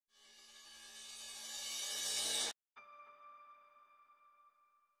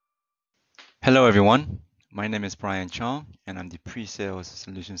Hello everyone, my name is Brian Chong and I'm the Pre-Sales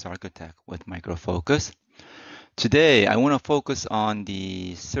Solutions Architect with Micro Focus. Today I want to focus on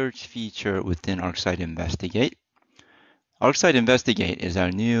the search feature within ArcSight Investigate. ArcSight Investigate is our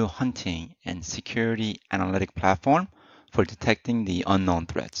new hunting and security analytic platform for detecting the unknown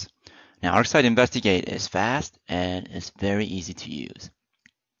threats. Now ArcSight Investigate is fast and it's very easy to use.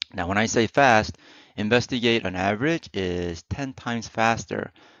 Now when I say fast, Investigate on average is 10 times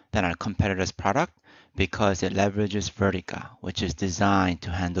faster than our competitor's product because it leverages Vertica, which is designed to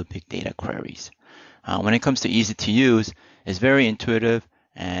handle big data queries. When it comes to easy to use, it's very intuitive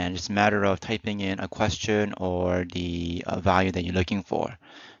and it's a matter of typing in a question or the value that you're looking for.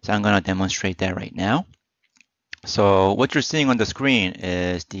 So I'm going to demonstrate that right now. So what you're seeing on the screen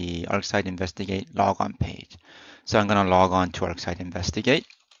is the ArcSight Investigate logon page. So I'm going to log on to ArcSight Investigate.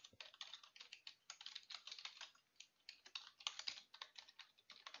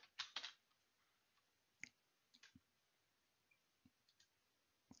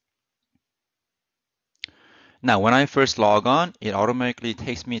 Now, when I first log on, it automatically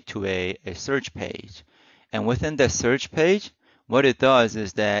takes me to a search page. And within that search page, what it does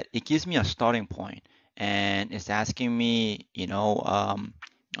is that it gives me a starting point and it's asking me,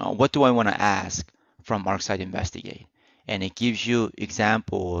 what do I want to ask from ArcSight Investigate? And it gives you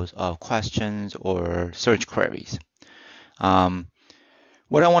examples of questions or search queries.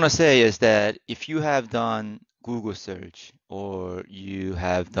 What I want to say is that if you have done Google search or you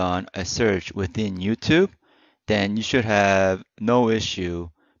have done a search within YouTube, then you should have no issue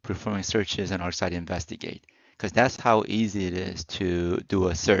performing searches on ArcSight Investigate, because that's how easy it is to do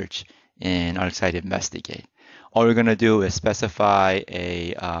a search in ArcSight Investigate. All we're going to do is specify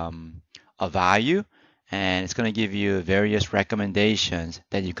a value, and it's going to give you various recommendations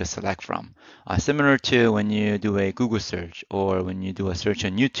that you could select from. Similar to when you do a Google search or when you do a search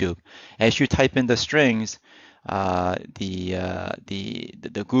on YouTube, as you type in the strings, the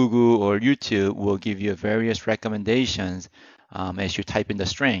Google or YouTube will give you various recommendations as you type in the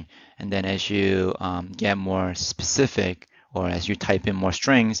string. And then as you get more specific or as you type in more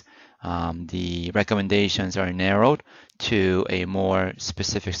strings, the recommendations are narrowed to a more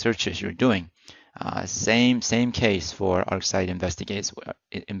specific searches you're doing. Same case for ArcSight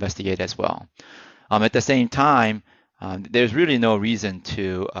Investigate as well. At the same time, there's really no reason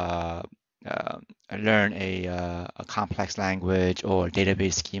to learn a complex language or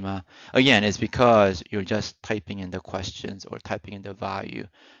database schema. Again, it's because you're just typing in the questions or typing in the value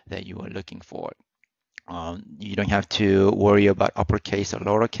that you are looking for. You don't have to worry about uppercase or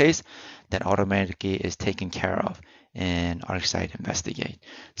lowercase. That automatically is taken care of in ArcSight Investigate.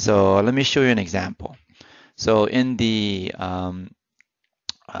 So let me show you an example. So in the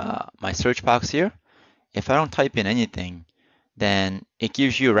my search box here, if I don't type in anything, then it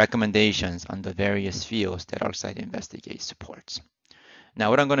gives you recommendations on the various fields that ArcSight Investigate supports. Now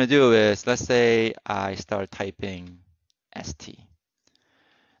what I'm going to do is, let's say I start typing ST.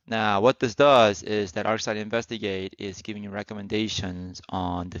 Now what this does is that ArcSight Investigate is giving you recommendations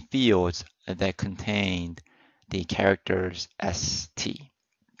on the fields that contained the characters ST.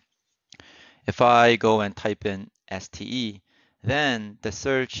 If I go and type in STE, then the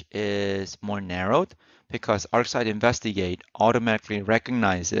search is more narrowed because ArcSight Investigate automatically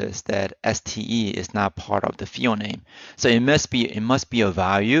recognizes that STE is not part of the field name. So it must be a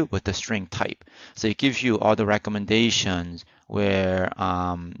value with the string type. So it gives you all the recommendations where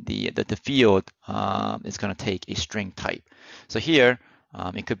the field is going to take a string type. So here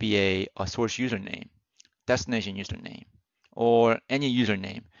it could be a source username, destination username, or any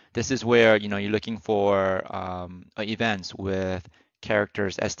username. This is where you're looking for events with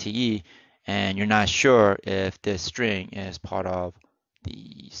characters STE, and you're not sure if this string is part of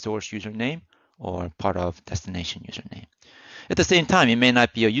the source username or part of destination username. At the same time, it may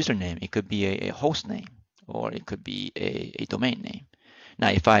not be a username. It could be a host name, or it could be a domain name. Now,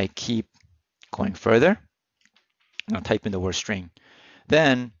 if I keep going further, I'll type in the word string,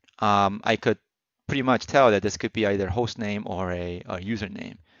 then I could pretty much tell that this could be either host name or a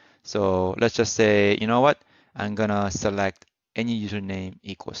username. So let's just say, you know what? I'm gonna select any username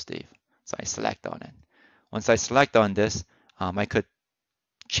equals Steve. So I select on it. Once I select on this, I could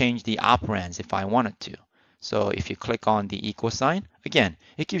change the operands if I wanted to. So if you click on the equal sign, again,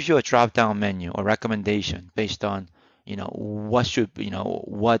 it gives you a drop-down menu or recommendation based on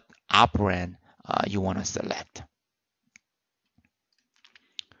what operand you want to select.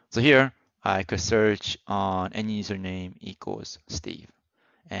 So here I could search on any username equals Steve,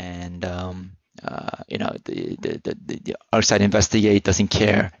 and the ArcSight Investigate doesn't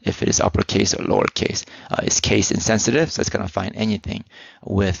care if it is uppercase or lowercase. It's case insensitive, so it's going to find anything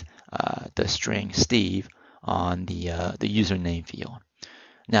with the string Steve on the username field.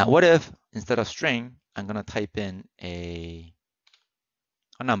 Now, what if instead of string, I'm going to type in a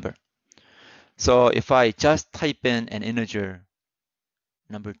number? So if I just type in an integer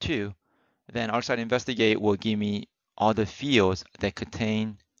number 2, then ArcSight Investigate will give me all the fields that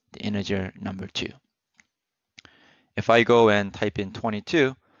contain the integer number 2. If I go and type in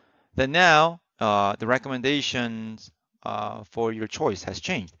 22, then now the recommendations for your choice has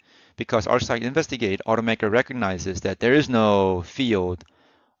changed, because ArcSight Investigate automatically recognizes that there is no field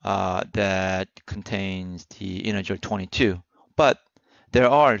that contains the integer 22, but there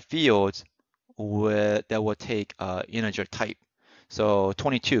are fields that will take integer type. So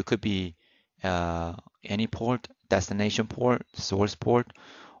 22 could be any port, destination port, source port,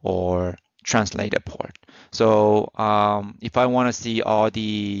 or translated port. So if I want to see all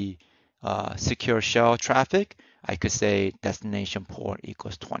the secure shell traffic, I could say destination port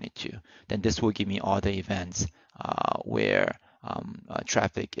equals 22. Then this will give me all the events where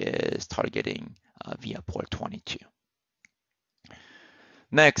traffic is targeting via port 22.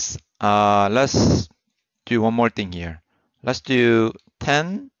 Next, let's do one more thing here. Let's do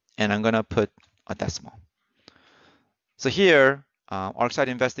 10, and I'm going to put a decimal. So here, ArcSight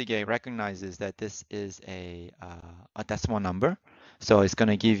Investigate recognizes that this is a decimal number. So it's going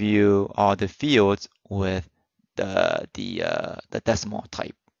to give you all the fields with the decimal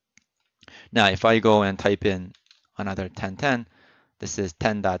type. Now, if I go and type in another 1010, this is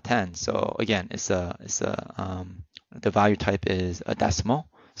 10.10. So again, the value type is a decimal.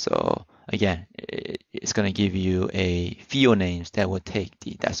 So again, it's going to give you a field names that will take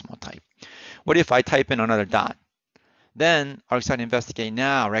the decimal type. What if I type in another dot? Then ArcSight Investigate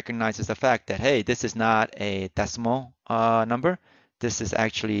now recognizes the fact that, hey, this is not a decimal number. This is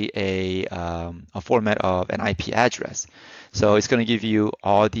actually a format of an IP address. So it's going to give you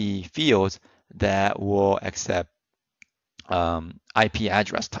all the fields that will accept IP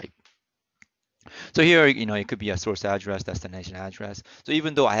address type. So here, it could be a source address, destination address. So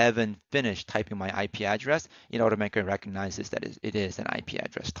even though I haven't finished typing my IP address, it automatically recognizes that it is an IP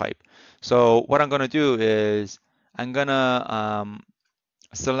address type. So what I'm going to do is I'm going to I'm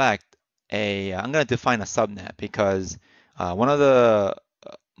going to define a subnet, because one of the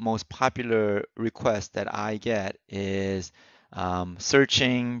most popular requests that I get is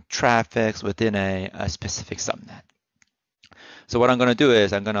searching traffics within a specific subnet. So what I'm going to do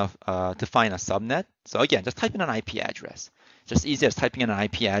is I'm going to define a subnet. So again, just type in an IP address. Just easy as typing in an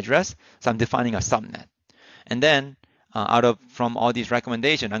IP address. So I'm defining a subnet. And then from all these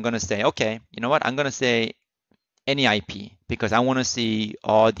recommendations, I'm going to say, okay, you know what? I'm going to say any IP, because I want to see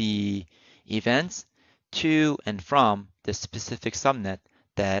all the events to and from the specific subnet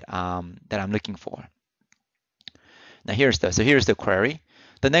that I'm looking for. Now here's the query.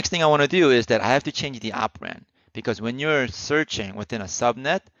 The next thing I want to do is that I have to change the operand, because when you're searching within a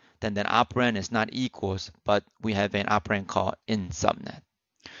subnet, then that operand is not equals, but we have an operand called in subnet.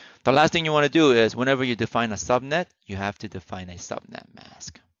 The last thing you want to do is whenever you define a subnet, you have to define a subnet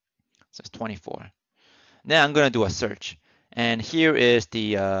mask. So it's 24. Now I'm going to do a search, and here is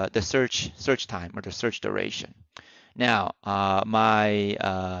the search time, or the search duration. Now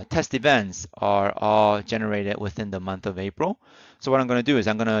my test events are all generated within the month of April. So what I'm going to do is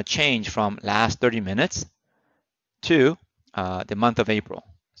I'm going to change from last 30 minutes to the month of April.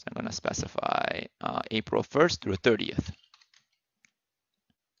 So I'm going to specify April 1st through 30th.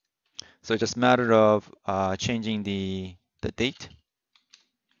 So it's just a matter of changing the date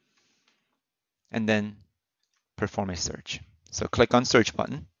and then perform a search. So click on search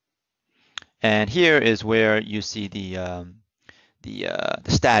button, and here is where you see the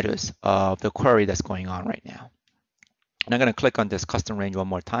status of the query that's going on right now. And I'm going to click on this custom range one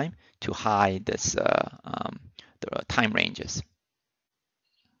more time to hide this the time ranges.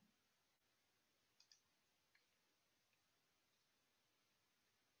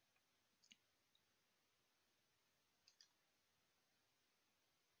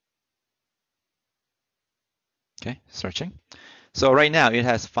 Okay, searching. So right now it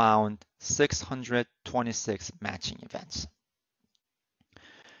has found 626 matching events.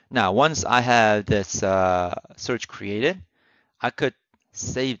 Now, once I have this search created, I could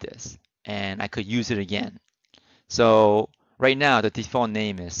save this and I could use it again. So right now the default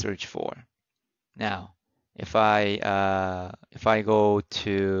name is search for. Now, if I go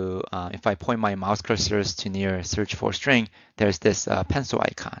to if I point my mouse cursors to near search for string, there's this pencil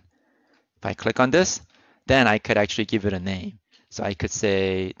icon. If I click on this, then I could actually give it a name. So I could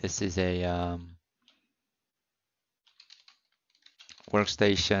say this is a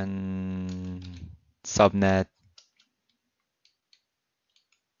workstation subnet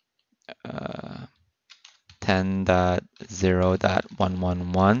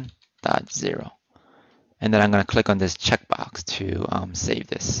 10.0.111.0. And then I'm going to click on this checkbox to save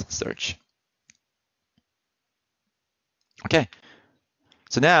this search. Okay,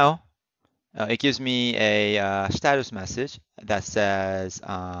 so now it gives me a status message that says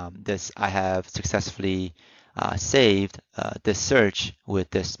I have successfully saved this search with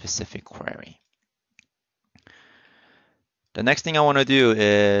this specific query. The next thing I want to do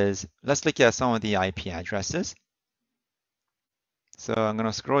is let's look at some of the IP addresses. So I'm going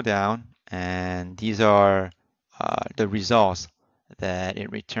to scroll down, and these are the results that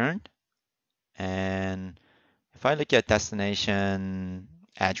it returned. And if I look at destination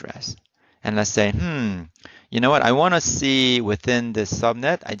address, and let's say, you know what, I want to see within this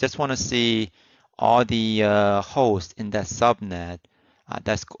subnet, I just want to see all the hosts in that subnet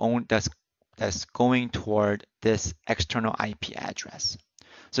that's going toward this external IP address.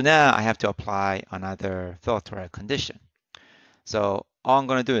 So now I have to apply another filter or condition. So all I'm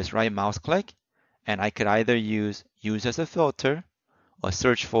going to do is right mouse click, and I could either use as a filter or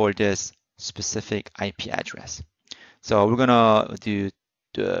search for this specific IP address. So we're gonna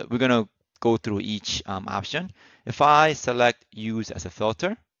go through each option. If I select use as a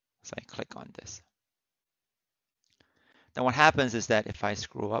filter, so I click on this, then what happens is that if I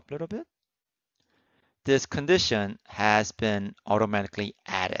scroll up a little bit, this condition has been automatically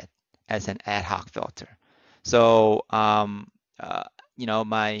added as an ad hoc filter. So you know,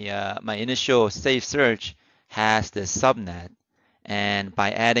 my initial safe search has this subnet, and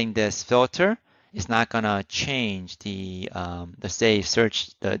by adding this filter, it's not gonna change the safe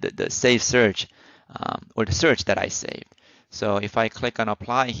search, the safe search or the search that I saved. So if I click on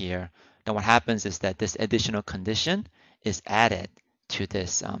apply here, then what happens is that this additional condition is added to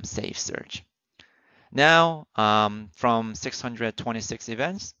this safe search. Now from 626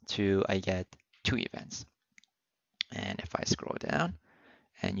 events to I get 2 events. And if I scroll down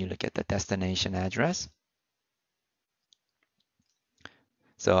and you look at the destination address,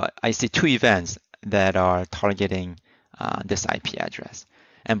 so I see 2 events that are targeting this IP address.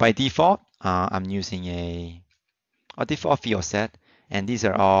 And by default, I'm using a default field set, and these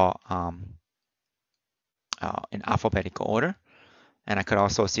are all in alphabetical order. And I could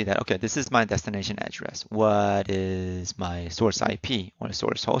also see that, okay, this is my destination address. What is my source IP or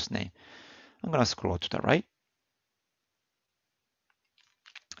source host name? I'm going to scroll to the right.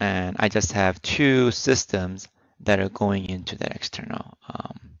 And I just have 2 systems that are going into that external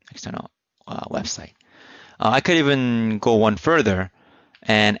website. I could even go one further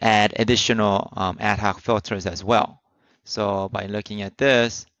and add additional ad hoc filters as well. So by looking at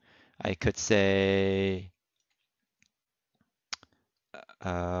this, I could say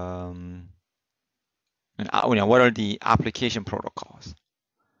what are the application protocols?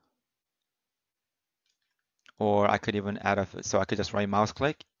 Or I could even add so I could just right mouse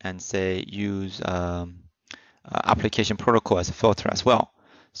click and say use application protocol as a filter as well.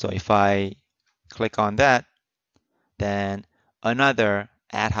 So if I click on that, then another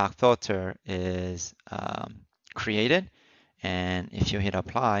ad hoc filter is created. And if you hit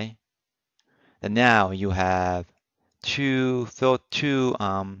apply, then now you have two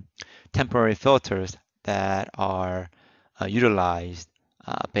temporary filters that are utilized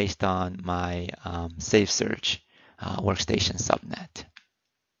based on my safe search workstation subnet.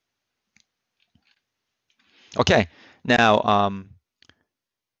 Okay, now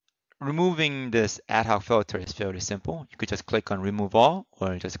removing this ad hoc filter is fairly simple. You could just click on remove all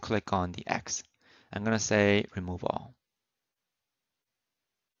or just click on the X. I'm going to say remove all.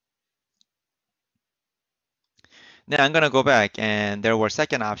 Now I'm going to go back, and there were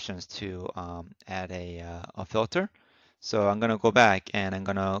second options to add a filter. So I'm going to go back and I'm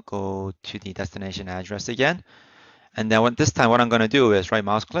going to go to the destination address again. And then this time what I'm going to do is right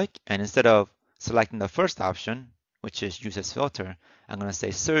mouse click, and instead of selecting the first option, which is use as filter, I'm going to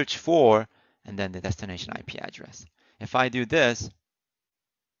say search for and then the destination IP address. If I do this,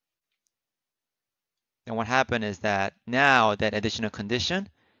 then what happened is that now that additional condition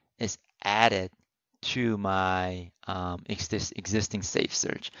is added to my existing safe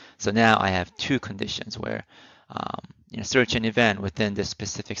search. So now I have 2 conditions where search an event within this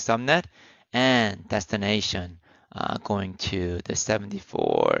specific subnet and destination going to the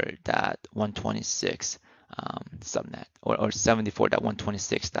 74.126 subnet or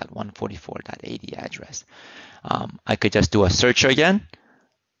 74.126.144.80 address. I could just do a search again,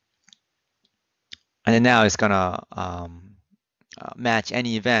 and then now it's gonna match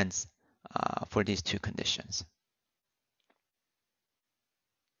any events for these 2 conditions.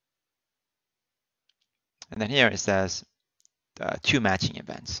 And then here it says 2 matching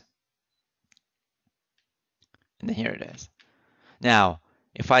events. And then here it is. Now,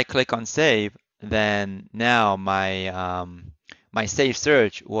 if I click on save, then now my saved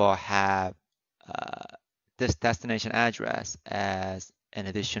search will have this destination address as an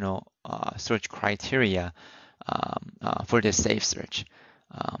additional search criteria for this saved search.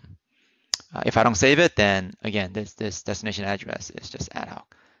 If I don't save it, then again, this destination address is just ad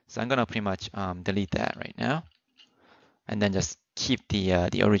hoc. So I'm gonna pretty much delete that right now, and then just keep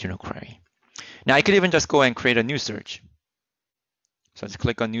the original query. Now I could even just go and create a new search. So let's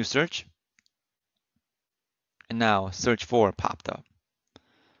click on new search, and now search for popped up.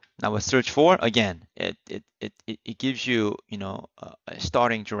 Now with search for, again, it gives you a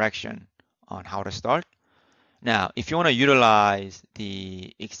starting direction on how to start. Now, if you want to utilize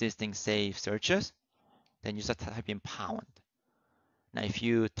the existing saved searches, then you just type in pound. Now, if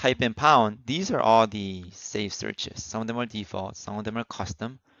you type in pound, these are all the saved searches. Some of them are default, some of them are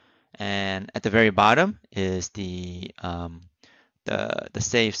custom, and at the very bottom is the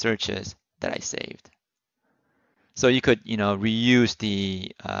saved searches that I saved. So you could reuse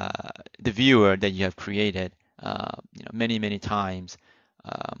the viewer that you have created many times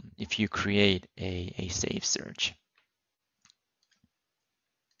if you create a saved search.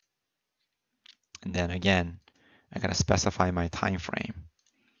 And then again, I gotta specify my time frame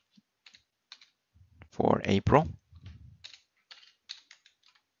for April.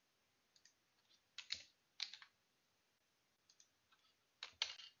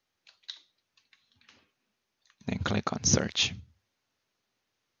 Then click on search.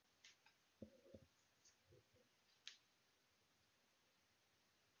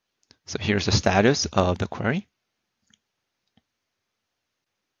 So here's the status of the query.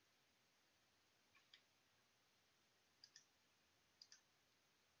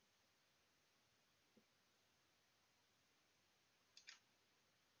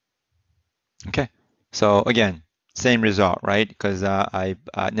 Okay, so again, same result, right? Because I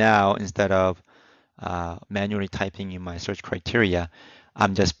now, instead of manually typing in my search criteria,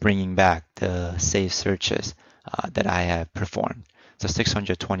 I'm just bringing back the saved searches that I have performed. So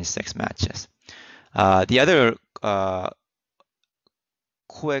 626 matches. The other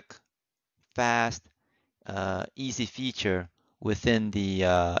quick, fast, easy feature within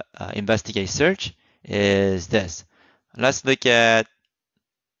the Investigate search is this. Let's look at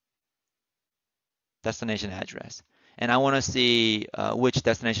destination address. And I want to see which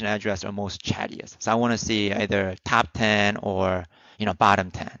destination address are most chattiest. So I want to see either top 10 or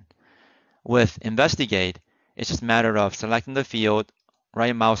bottom 10. With Investigate, it's just a matter of selecting the field,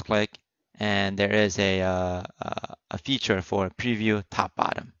 right mouse click, and there is a feature for preview top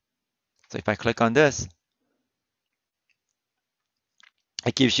bottom. So if I click on this,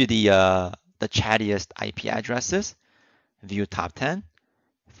 it gives you the chattiest IP addresses, view top 10.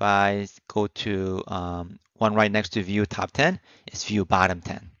 If I go to one right next to view top 10, it's view bottom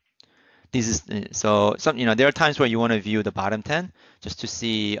 10. This is so some there are times where you want to view the bottom 10 just to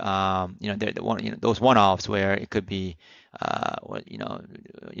see those one-offs where it could be you're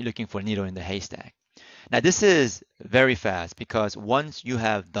looking for a needle in the haystack. Now this is very fast because once you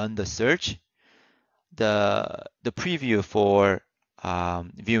have done the search, the preview for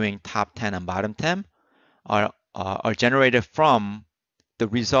viewing top 10 and bottom 10 are generated from the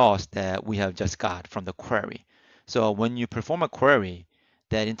results that we have just got from the query. So when you perform a query,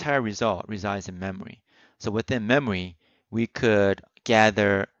 that entire result resides in memory. So within memory, we could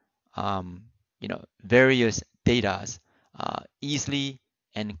gather various data easily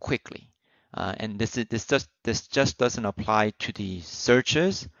and quickly. And this just doesn't apply to the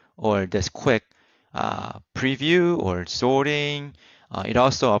searches or this quick preview or sorting. It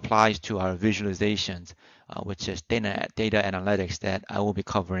also applies to our visualizations, which is data analytics that I will be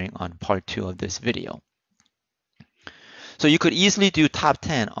covering on part 2 of this video. So you could easily do top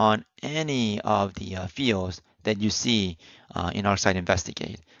 10 on any of the fields that you see in ArcSight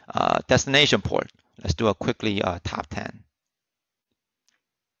Investigate. Destination port, let's do a quickly top 10.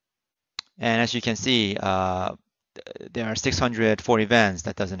 And as you can see, there are 604 events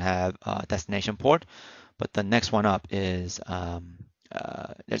that doesn't have destination port, but the next one up is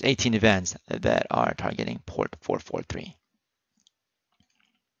there's 18 events that are targeting port 443.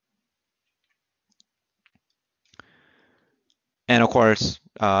 And of course,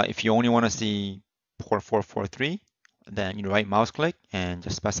 if you only want to see port 443, then you right mouse click and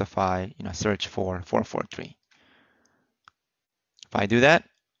just specify, search for 443. If I do that,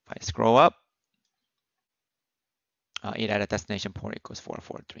 if I scroll up, it at a destination port equals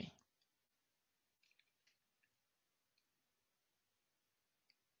 443.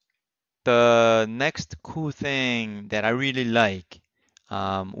 The next cool thing that I really like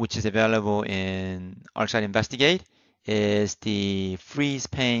which is available in ArcSight Investigate, is the freeze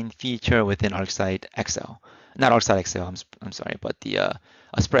pane feature within ArcSight Excel. Not ArcSight Excel, I'm sorry, but the a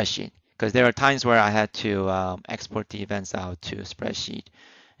spreadsheet. Because there are times where I had to export the events out to a spreadsheet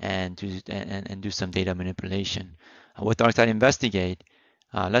and do some data manipulation. With ArcSight Investigate,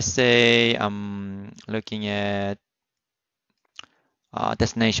 let's say I'm looking at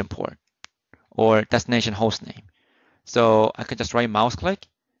destination port or destination host name. So I could just right mouse click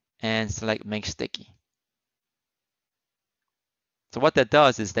and select make sticky. So what that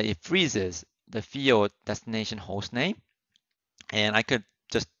does is that it freezes the field destination host name, and I could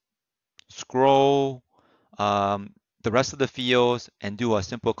just scroll the rest of the fields and do a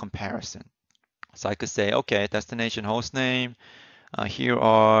simple comparison. So I could say, okay, destination host name, here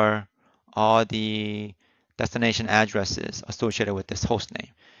are all the destination addresses associated with this host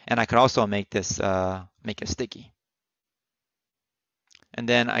name. And I could also make this make it sticky. And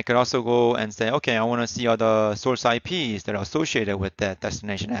then I could also go and say, okay, I want to see all the source IPs that are associated with that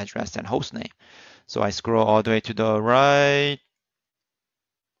destination address and host name. So I scroll all the way to the right.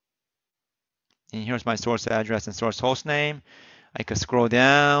 And here's my source address and source host name. I could scroll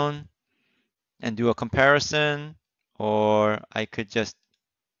down and do a comparison, or I could just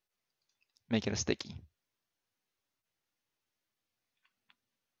make it a sticky.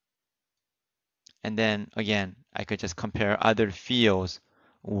 And then again, I could just compare other fields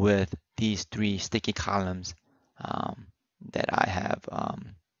with these three sticky columns that I have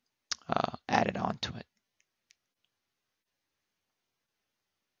added onto it.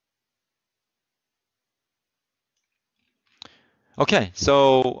 Okay,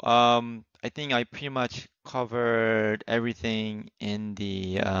 so I think I pretty much covered everything in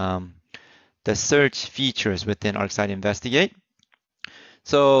the search features within ArcSight Investigate.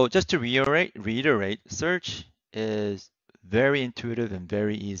 So just to reiterate, search is very intuitive and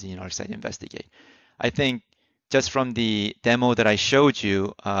very easy in ArcSight Investigate. I think just from the demo that I showed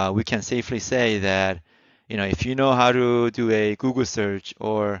you, we can safely say that, if you know how to do a Google search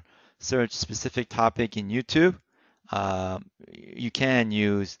or search specific topic in YouTube, you can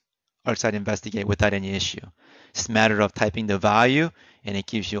use ArcSight Investigate without any issue. It's a matter of typing the value, and it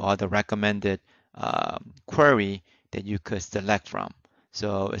gives you all the recommended query that you could select from.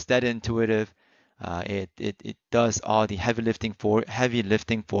 So it's that intuitive. It does all the heavy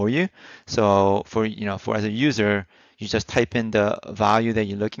lifting for you. So for as a user, you just type in the value that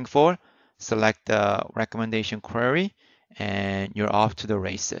you're looking for, select the recommendation query, and you're off to the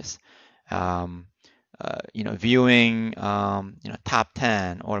races. Viewing top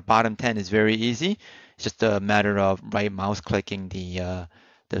 10 or bottom 10 is very easy. It's just a matter of right mouse clicking the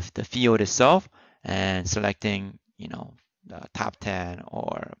field itself and selecting the top 10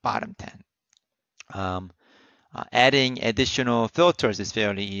 or bottom 10. Adding additional filters is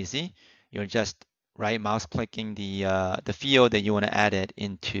fairly easy. You're just right mouse clicking the field that you want to add it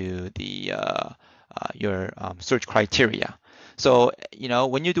into your search criteria. So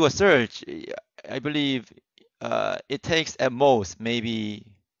when you do a search, I believe it takes at most maybe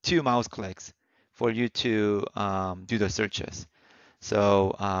 2 mouse clicks for you to do the searches.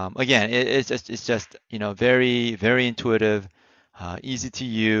 So again, it's just very very intuitive, easy to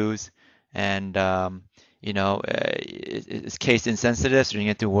use, and it's case insensitive, so you don't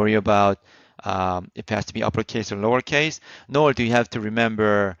have to worry about if it has to be uppercase or lowercase. Nor do you have to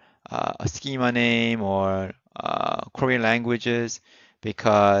remember a schema name or query languages,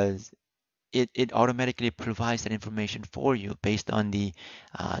 because it automatically provides that information for you based on the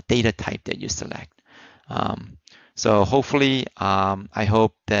data type that you select. So hopefully, I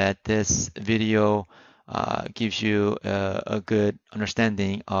hope that this video gives you a good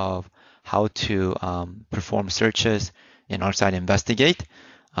understanding of how to perform searches in ArcSight Investigate.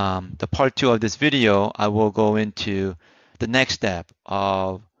 The part 2 of this video, I will go into the next step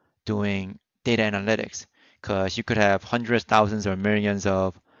of doing data analytics, because you could have hundreds, thousands, or millions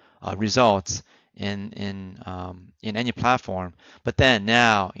of results in any platform. But then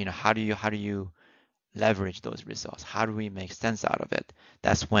now, how do you leverage those results? How do we make sense out of it?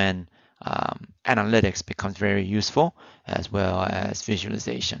 That's when analytics becomes very useful, as well as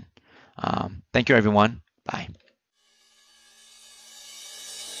visualization. Thank you, everyone. Bye.